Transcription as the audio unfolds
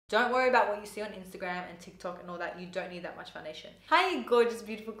Don't worry about what you see on Instagram and TikTok and all that. You don't need that much foundation. Hi, gorgeous,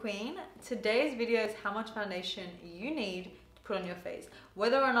 beautiful queen. Today's video is how much foundation you need to put on your face.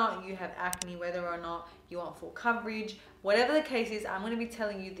 Whether or not you have acne, whether or not you want full coverage, whatever the case is, I'm going to be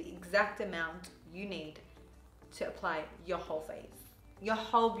telling you the exact amount you need to apply your whole face. Your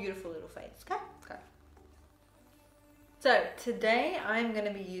whole beautiful little face, okay? Okay. So today I'm going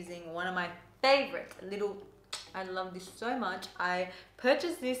to be using one of my favorite little, I love this so much. I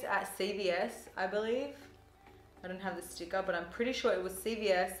purchased this at CVS, I believe. I don't have the sticker, but I'm pretty sure it was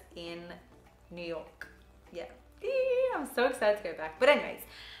CVS in New York. Yeah. I'm so excited to go back. But anyways,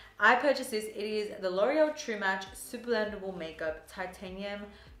 I purchased this. It is the L'Oreal True Match Super-Blendable Makeup Titanium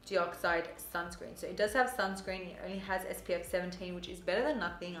Dioxide Sunscreen. So it does have sunscreen. It only has SPF 17, which is better than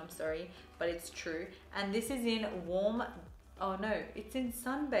nothing. I'm sorry, but it's true. And this is in warm. Oh no, it's in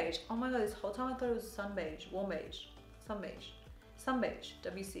sun beige. Oh my god, this whole time I thought it was sun beige, warm beige, sun beige, sun beige,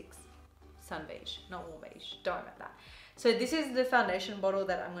 W6, sun beige, not warm beige. Don't worry about that. So this is the foundation bottle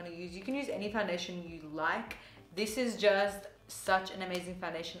that I'm going to use. You can use any foundation you like. This is just such an amazing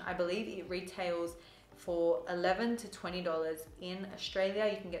foundation. I believe it retails for $11 to $20 in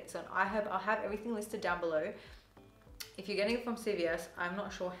Australia. You can get this on iHerb. I'll have everything listed down below. If you're getting it from CVS, I'm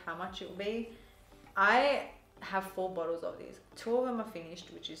not sure how much it will be. I have 4 bottles of these. 2 of them are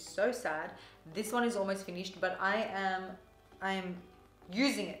finished, which is so sad. This one is almost finished, but I am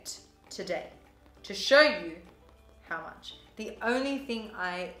using it today to show you how much. The only thing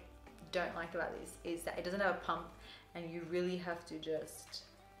I don't like about this is that it doesn't have a pump, and you really have to just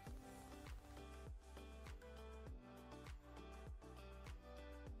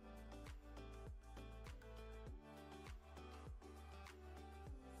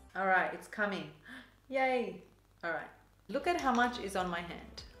all right, it's coming. Yay. All right, look at how much is on my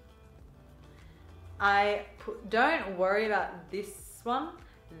hand. Don't worry about this one.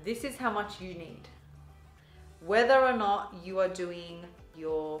 This is how much you need. Whether or not you are doing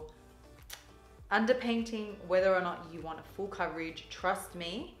your underpainting, whether or not you want a full coverage, trust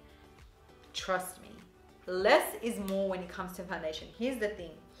me, less is more when it comes to foundation. Here's the thing.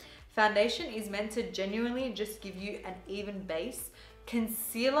 Foundation is meant to genuinely just give you an even base.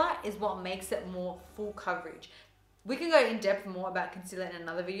 Concealer is what makes it more full coverage. We can go in depth more about concealer in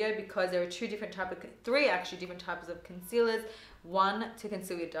another video because there are three actually different types of concealers. 1 to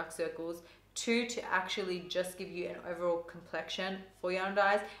conceal your dark circles, 2 to actually just give you an overall complexion for your under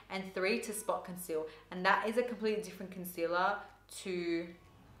eyes, and 3 to spot conceal. And that is a completely different concealer to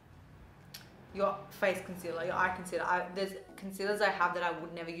your face concealer, your eye concealer. There's concealers I have that I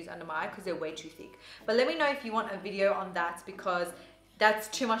would never use under my eye because they're way too thick. But let me know if you want a video on that because that's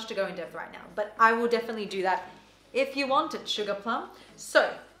too much to go in depth right now. But I will definitely do that if you want it, Sugar Plum.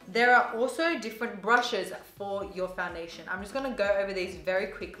 So there are also different brushes for your foundation. I'm just gonna go over these very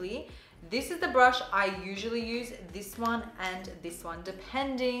quickly. This is the brush I usually use, this one and this one,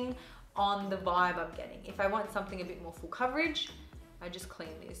 depending on the vibe I'm getting. If I want something a bit more full coverage, I just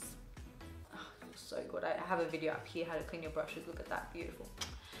clean this. Oh, it feels so good. I have a video up here, how to clean your brushes. Look at that, beautiful.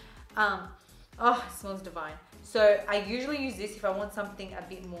 Oh, it smells divine. So I usually use this if I want something a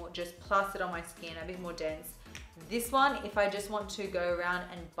bit more just plastered on my skin, a bit more dense. This one, if I just want to go around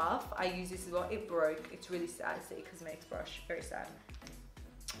and buff, I use this as well. It broke. It's really sad to see because it makes brush very sad.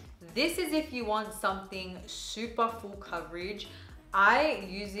 This is if you want something super full coverage. I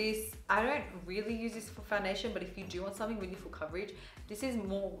use this, I don't really use this for foundation, but if you do want something really full coverage, this is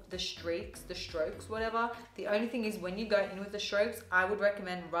more the strokes, whatever. The only thing is when you go in with the strokes, I would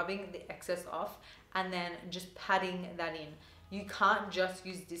recommend rubbing the excess off and then just patting that in. You can't just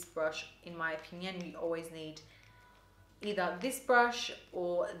use this brush, in my opinion. You always need either this brush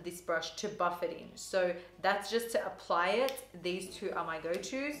or this brush to buff it in. So that's just to apply it. These 2 are my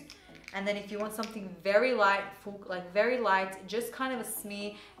go-tos. And then if you want something very light, very light, just kind of a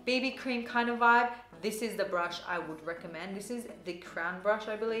smear, BB cream kind of vibe, this is the brush I would recommend. This is the Crown brush,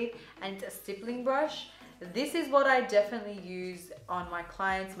 I believe, and it's a stippling brush. This is what I definitely use on my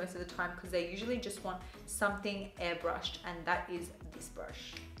clients most of the time because they usually just want something airbrushed, and that is this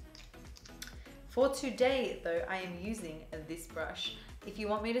brush. For today though, I am using this brush. If you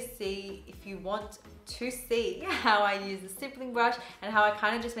want to see how I use the stippling brush and how I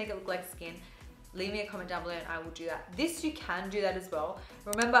kind of just make it look like skin, leave me a comment down below and I will do that. This, you can do that as well.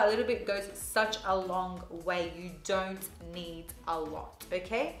 Remember, a little bit goes such a long way. You don't need a lot,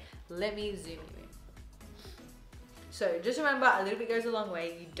 okay? Let me zoom you in. So just remember, a little bit goes a long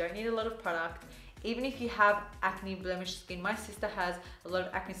way. You don't need a lot of product. Even if you have acne blemish skin, my sister has a lot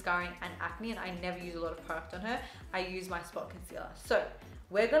of acne scarring and acne, and I never use a lot of product on her. I use my spot concealer. So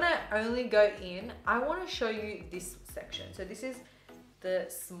we're gonna only go in, I wanna show you this section. So this is the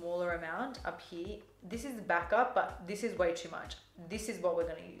smaller amount up here. This is the backup, but this is way too much. This is what we're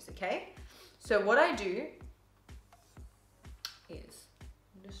gonna use, okay? So what I do is,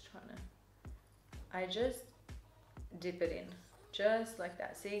 I just dip it in, just like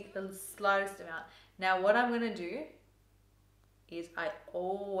that. See, the slightest amount. Now what I'm gonna do is I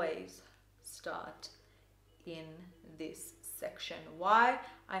always start in this section. Why?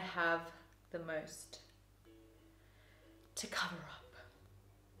 I have the most to cover up.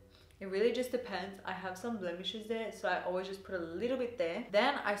 It really just depends. I have some blemishes there, so I always just put a little bit there.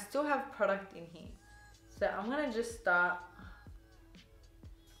 Then I still have product in here. So I'm gonna just start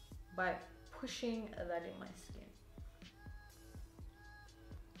by pushing that in my skin.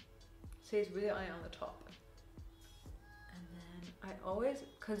 See, it's really only on the top. And then I always,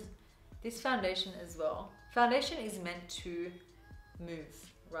 because this foundation as well, foundation is meant to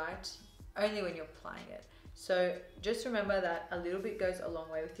move, right? Only when you're applying it. So just remember that a little bit goes a long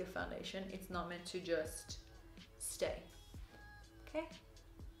way with your foundation. It's not meant to just stay, okay?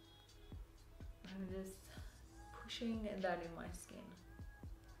 I'm just pushing that in my skin.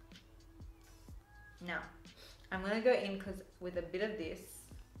 Now, I'm gonna go in because with a bit of this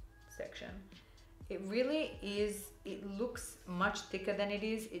section, it really is, it looks much thicker than it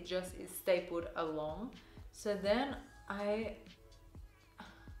is. It just is stapled along. So then I'm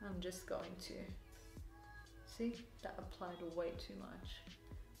just going to, see, that applied way too much.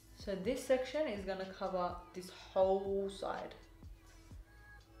 So this section is gonna cover this whole side.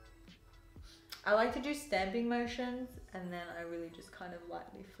 I like to do stamping motions and then I really just kind of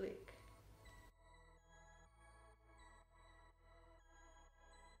lightly flick.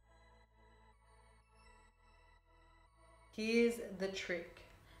 Here's the trick.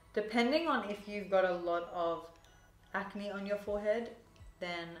 Depending on if you've got a lot of acne on your forehead,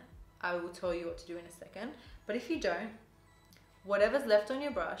 then I will tell you what to do in a second. But if you don't, whatever's left on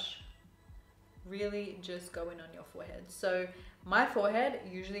your brush, really just go in on your forehead. So my forehead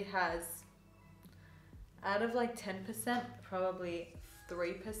usually has, out of like 10%, probably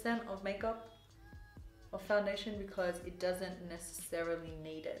 3% of makeup or foundation because it doesn't necessarily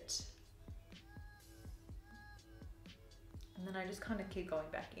need it. And then I just kind of keep going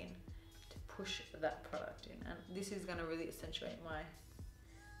back in to push that product in. And this is gonna really accentuate my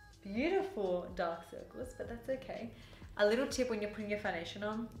beautiful dark circles, but that's okay. A little tip when you're putting your foundation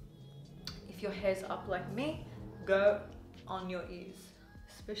on, if your hair's up like me, go on your ears.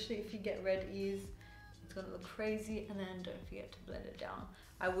 Especially if you get red ears, it's gonna look crazy. And then don't forget to blend it down.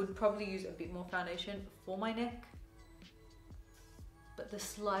 I would probably use a bit more foundation for my neck, but the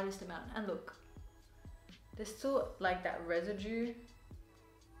slightest amount. And look, there's still like that residue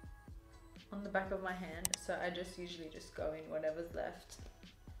on the back of my hand, so I just usually just go in whatever's left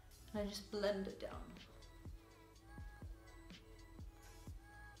and I just blend it down.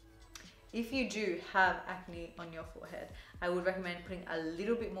 If you do have acne on your forehead, I would recommend putting a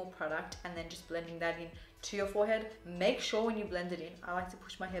little bit more product and then just blending that in to your forehead. Make sure when you blend it in, I like to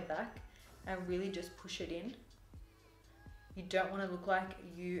push my hair back and really just push it in. You don't want to look like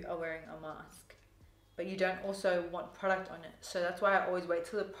you are wearing a mask, but you don't also want product on it. So that's why I always wait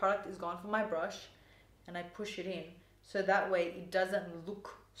till the product is gone from my brush and I push it in. So that way it doesn't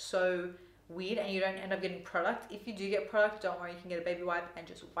look so weird and you don't end up getting product. If you do get product, don't worry, you can get a baby wipe and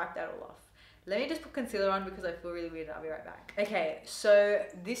just wipe that all off. Let me just put concealer on because I feel really weird. I'll be right back. Okay, so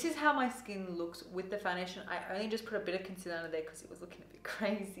this is how my skin looks with the foundation. I only just put a bit of concealer under there because it was looking a bit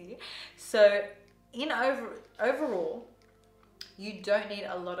crazy. So overall, you don't need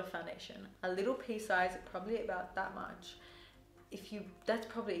a lot of foundation. A little pea size, probably about that much. That's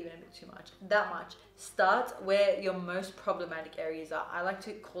probably even a bit too much. That much. Start where your most problematic areas are. I like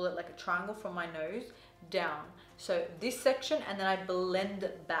to call it like a triangle from my nose down. So this section, and then I blend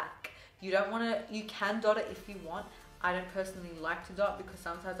it back. You don't want to, you can dot it if you want. I don't personally like to dot because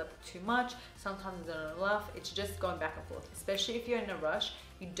sometimes I put too much, sometimes I don't enough. It's just going back and forth. Especially if you're in a rush,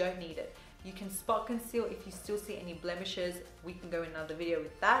 you don't need it. You can spot conceal if you still see any blemishes. We can go in another video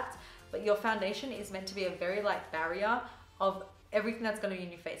with that. But your foundation is meant to be a very light barrier of everything that's going to be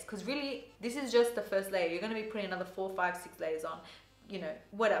in your face. Because really, this is just the first layer. You're going to be putting another 4, 5, 6 layers on, you know,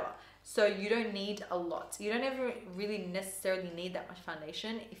 whatever. So you don't need a lot. You don't ever really necessarily need that much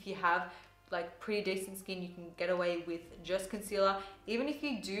foundation. If you have like pretty decent skin, you can get away with just concealer. Even if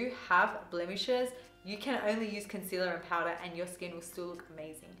you do have blemishes, you can only use concealer and powder and your skin will still look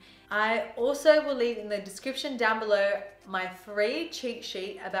amazing. I also will leave in the description down below my free cheat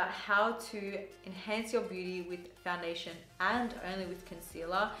sheet about how to enhance your beauty with foundation and only with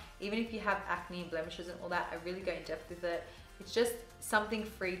concealer. Even if you have acne and blemishes and all that, I really go in depth with it. It's just something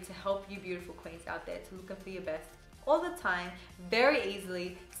free to help you beautiful queens out there to look and feel your best all the time, very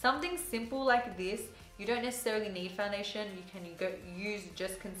easily. Something simple like this, you don't necessarily need foundation. You can use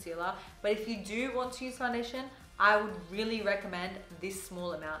just concealer. But if you do want to use foundation, I would really recommend this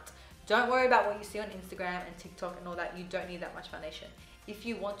small amount. Don't worry about what you see on Instagram and TikTok and all that. You don't need that much foundation. If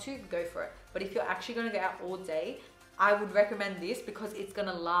you want to, go for it. But if you're actually gonna go out all day, I would recommend this because it's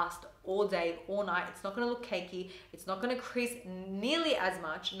gonna last all day, all night. It's not gonna look cakey. It's not gonna crease nearly as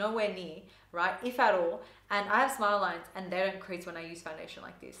much, nowhere near, right? If at all. And I have smile lines and they don't crease when I use foundation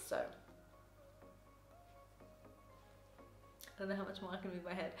like this, so. I don't know how much more I can move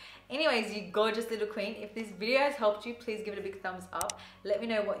my head. Anyways, you gorgeous little queen. If this video has helped you, please give it a big thumbs up. Let me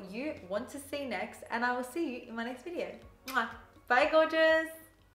know what you want to see next and I will see you in my next video. Mwah. Bye, gorgeous.